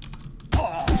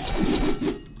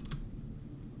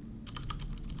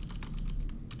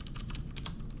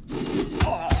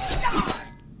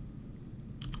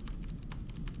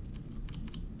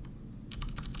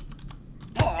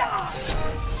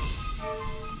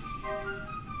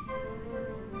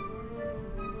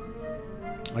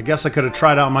 I guess I could have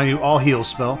tried out my new all heal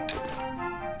spell.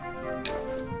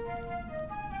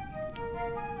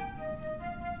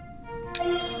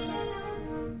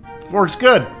 Works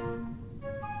good.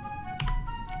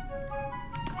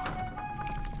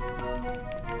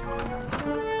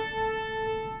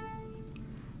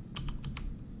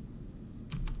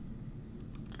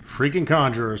 Freaking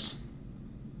conjurers.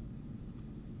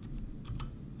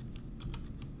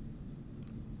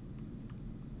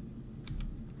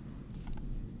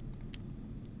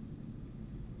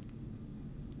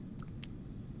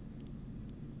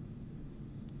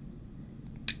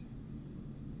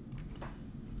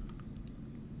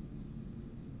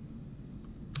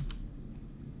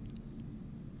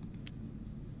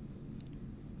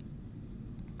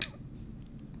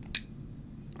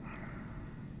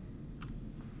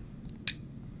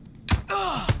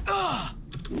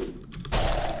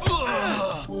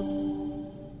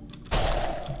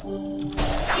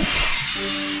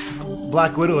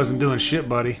 Black Widow isn't doing shit,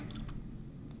 buddy.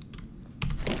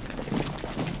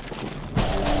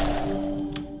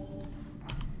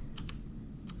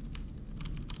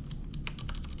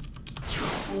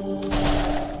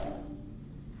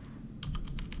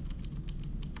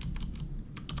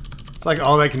 It's like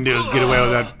all they can do is get away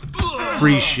with that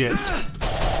free shit.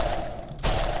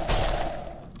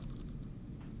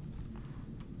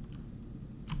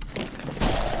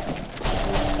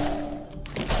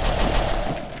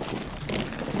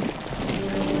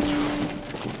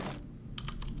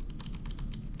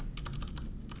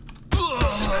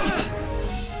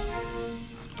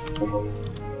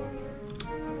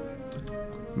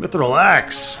 Mithril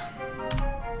Axe.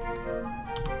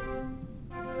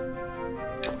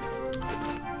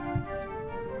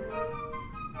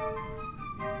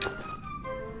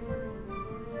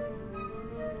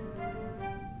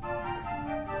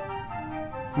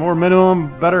 More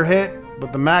minimum, better hit,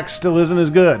 but the max still isn't as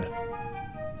good.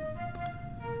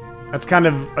 That's kind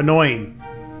of annoying.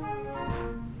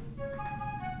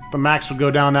 The max would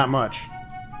go down that much.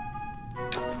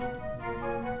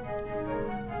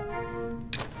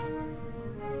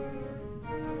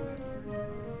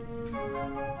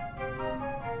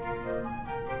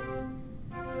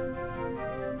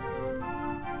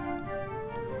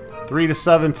 Three to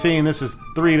 17. This is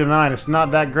 3 to 9. It's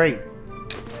not that great.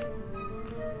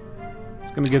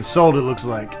 It's gonna get sold, it looks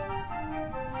like.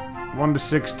 1 to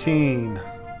 16.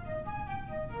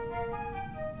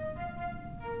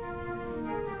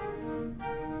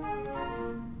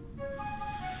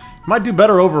 Might do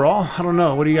better overall. I don't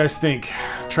know. What do you guys think?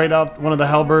 Trade out one of the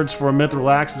halberds for a mithril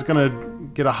axe. It's gonna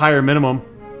get a higher minimum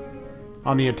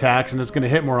on the attacks, and it's gonna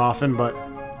hit more often, but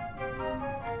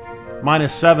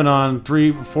 -7 on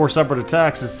 4 separate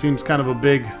attacks. It seems kind of a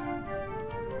big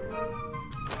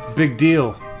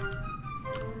deal.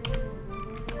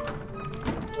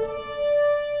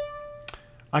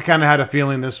 I kind of had a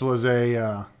feeling this was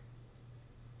a,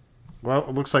 well,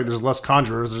 it looks like there's less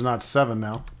conjurers. There's not 7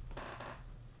 now.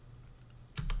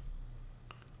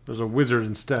 There's a wizard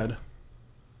instead.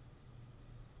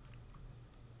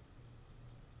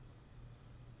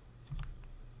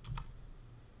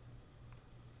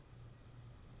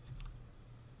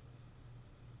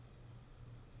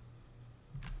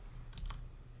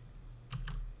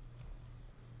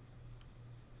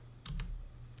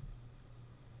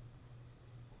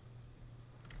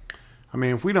 I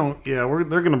mean, if we don't, yeah,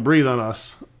 they're going to breathe on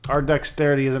us. Our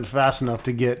dexterity isn't fast enough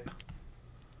to get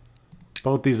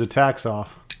both these attacks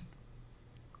off.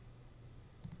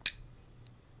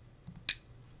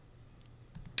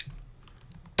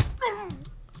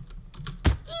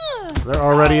 They're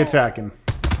already attacking.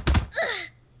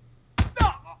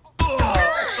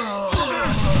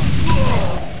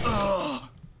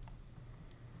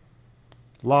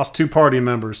 Lost 2 party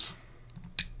members.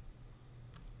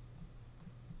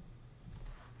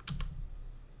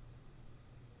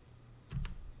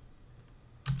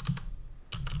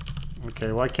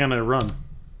 Okay, why can't I run?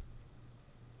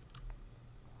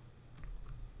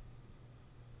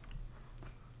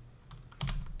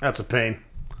 That's a pain.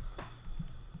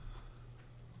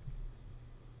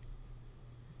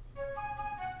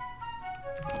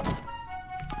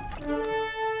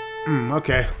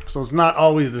 Okay, so it's not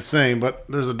always the same, but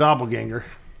there's a doppelganger.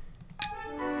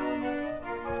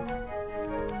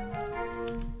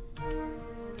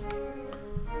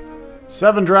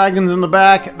 Seven dragons in the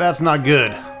back, that's not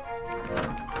good.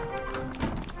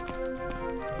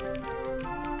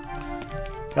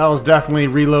 That was definitely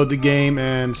reload the game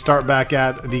and start back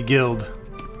at the guild.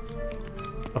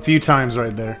 A few times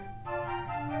right there.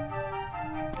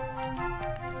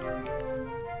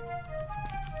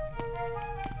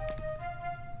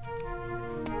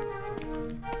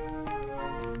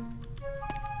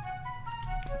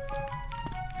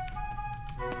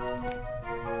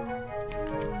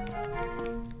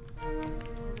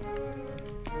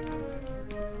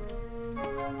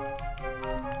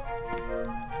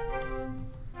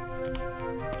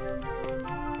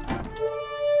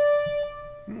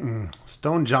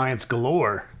 Stone giants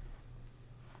galore.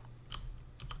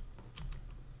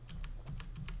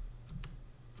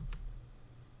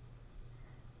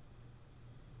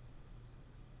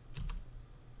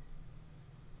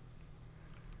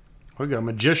 We got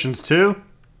magicians too.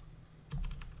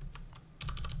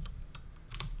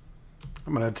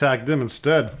 I'm gonna attack them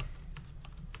instead.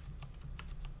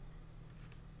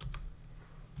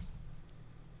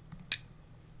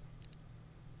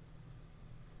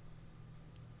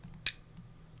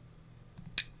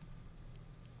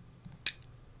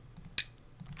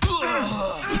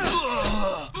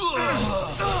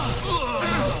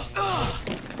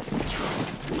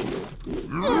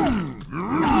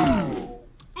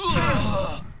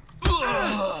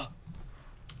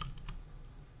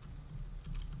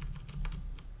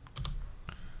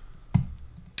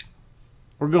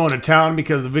 We're going to town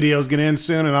because the video's going to end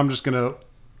soon, and I'm just going to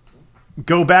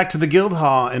go back to the guild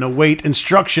hall and await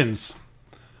instructions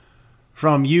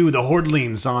from you, the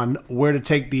Hordlings, on where to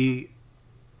take the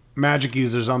magic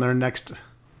users on their next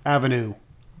avenue.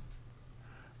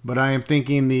 But I am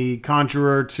thinking the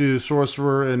Conjurer to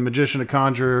Sorcerer and Magician to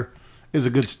Conjurer is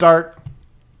a good start.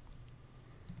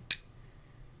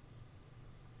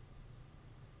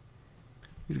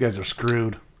 These guys are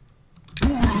screwed.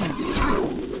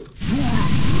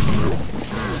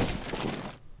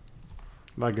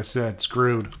 Like I said,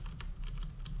 screwed.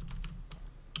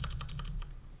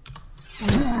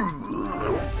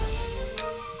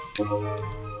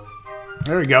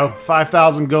 There we go.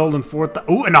 5,000 gold and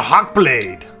 4,000. Ooh, and a hawk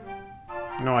blade.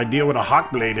 No idea what a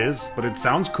hawk blade is, but it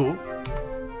sounds cool.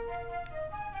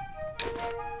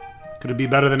 Could it be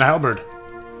better than a halberd?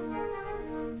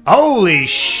 Holy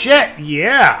shit,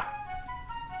 yeah!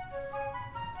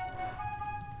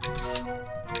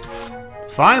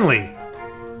 Finally!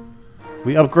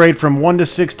 We upgrade from 1 to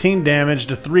 16 damage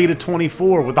to 3 to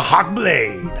 24 with the hawk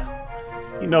blade.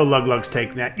 You know Luglug's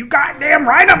taking that. You goddamn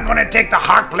right I'm gonna take the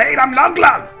hawk blade. I'm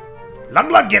Luglug.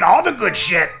 Luglug get all the good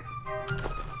shit.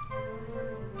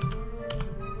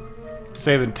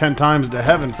 Saving 10 times to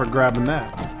heaven for grabbing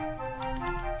that.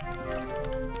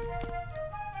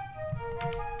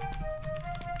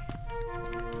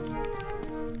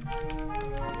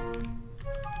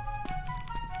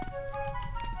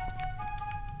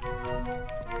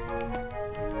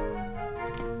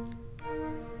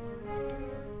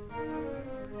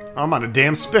 I'm on a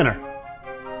damn spinner.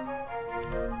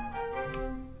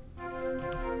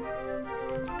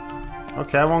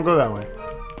 Okay, I won't go that way.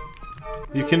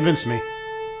 You convinced me.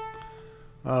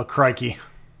 Oh, crikey.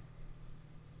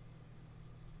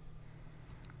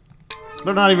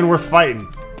 They're not even worth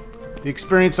fighting. The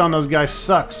experience on those guys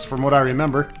sucks, from what I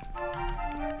remember.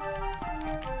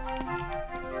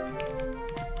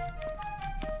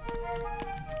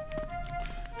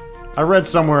 I read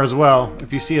somewhere as well,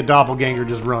 if you see a doppelganger,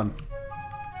 just run.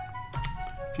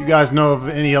 If you guys know of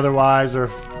any otherwise, or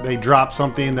if they drop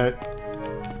something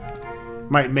that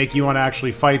might make you want to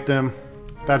actually fight them,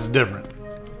 that's different.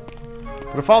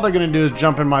 But if all they're going to do is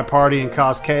jump in my party and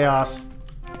cause chaos,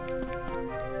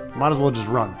 might as well just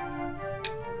run.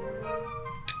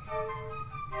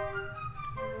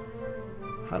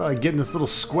 How do I get in this little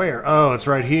square? Oh, it's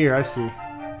right here, I see.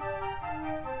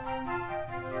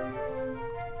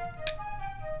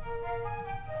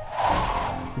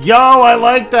 Yo, I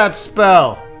like that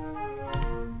spell!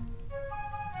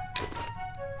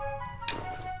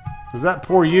 Is that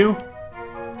poor you?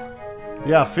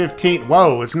 Yeah, 15.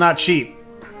 Whoa, it's not cheap.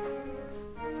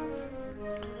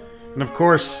 And of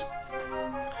course,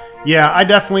 yeah, I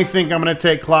definitely think I'm going to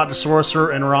take Clot to Sorcerer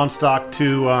and Ronstock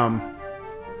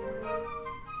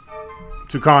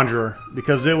to Conjurer,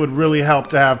 because it would really help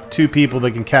to have two people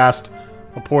that can cast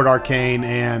a Port Arcane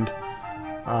and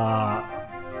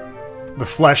the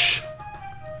Flesh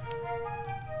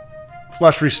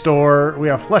Restore. We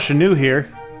have Flesh Anew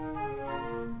here.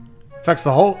 Affects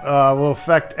the whole, will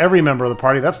affect every member of the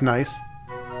party. That's nice.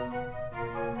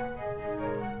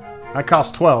 That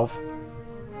costs 12.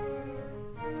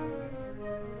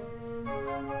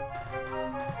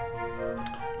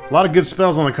 A lot of good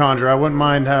spells on the Conjurer. I wouldn't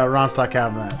mind Ronstock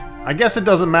having that. I guess it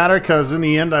doesn't matter, because in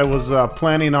the end I was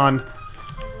planning on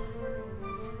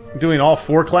doing all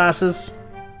 4 classes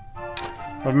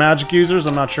of magic users.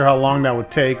 I'm not sure how long that would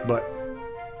take, but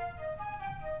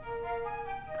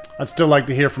I'd still like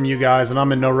to hear from you guys, and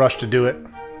I'm in no rush to do it.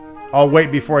 I'll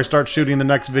wait before I start shooting the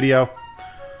next video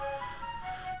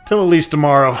till at least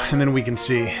tomorrow, and then we can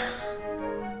see.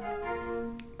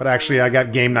 But actually, I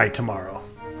got game night tomorrow.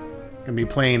 Gonna be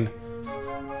playing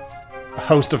a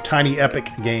host of tiny epic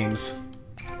games.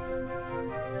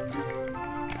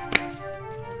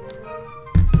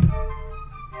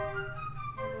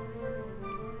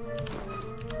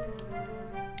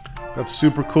 That's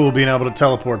super cool being able to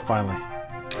teleport finally.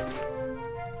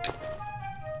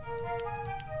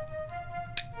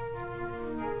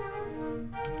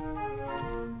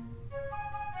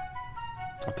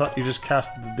 I thought you just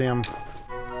cast the damn...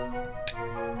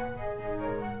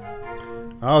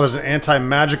 Oh, there's an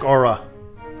anti-magic aura.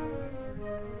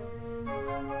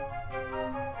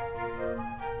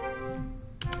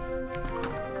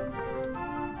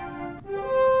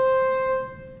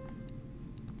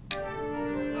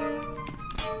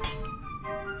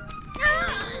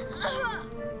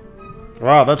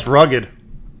 Wow, that's rugged.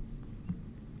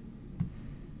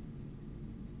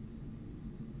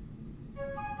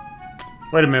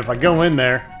 Wait a minute, if I go in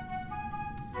there,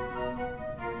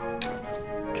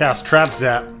 cast Trap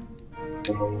Zap.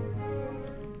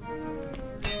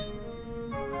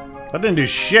 That didn't do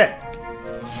shit.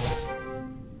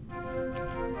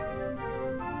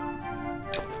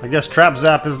 I guess Trap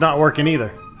Zap is not working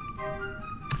either.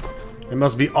 It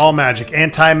must be all magic.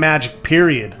 Anti-magic,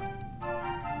 period.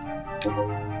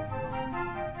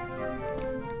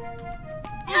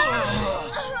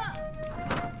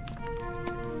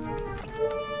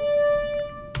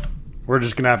 We're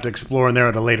just gonna have to explore in there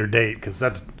at a later date, because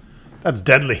that's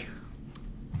deadly.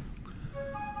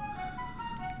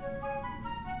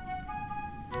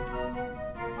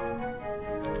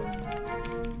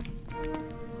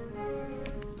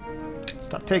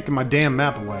 Stop taking my damn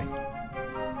map away.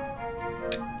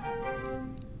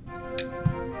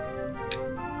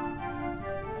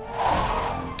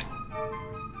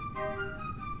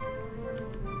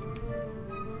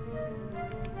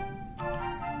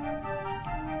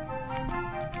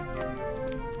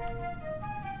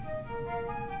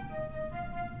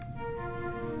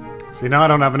 See, now I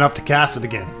don't have enough to cast it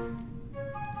again.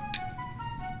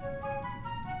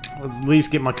 Let's at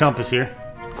least get my compass here.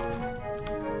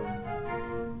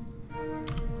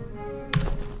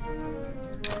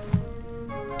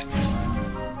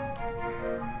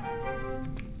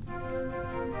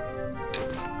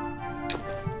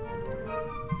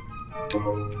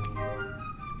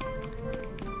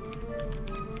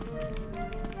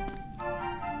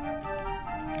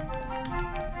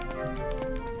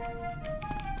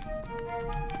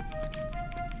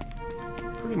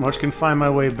 Pretty much can find my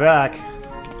way back.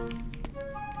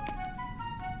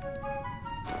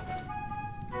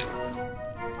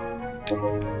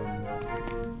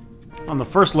 On the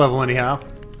first level, anyhow.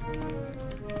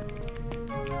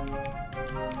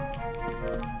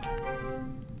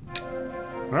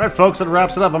 Alright, folks, that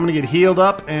wraps it up. I'm gonna get healed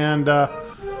up, and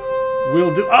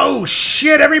we'll do... Oh,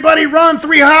 shit! Everybody run!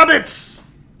 3 hobbits!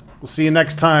 We'll see you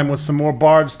next time with some more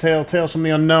Bard's Tale, Tales from the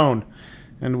Unknown.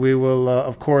 And we will,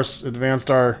 of course, advance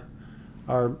our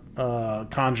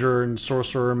conjurer and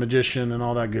sorcerer, magician, and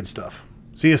all that good stuff.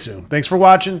 See you soon. Thanks for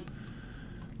watching.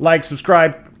 Like,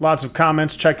 subscribe, lots of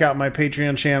comments. Check out my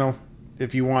Patreon channel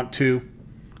if you want to.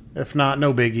 If not,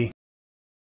 no biggie.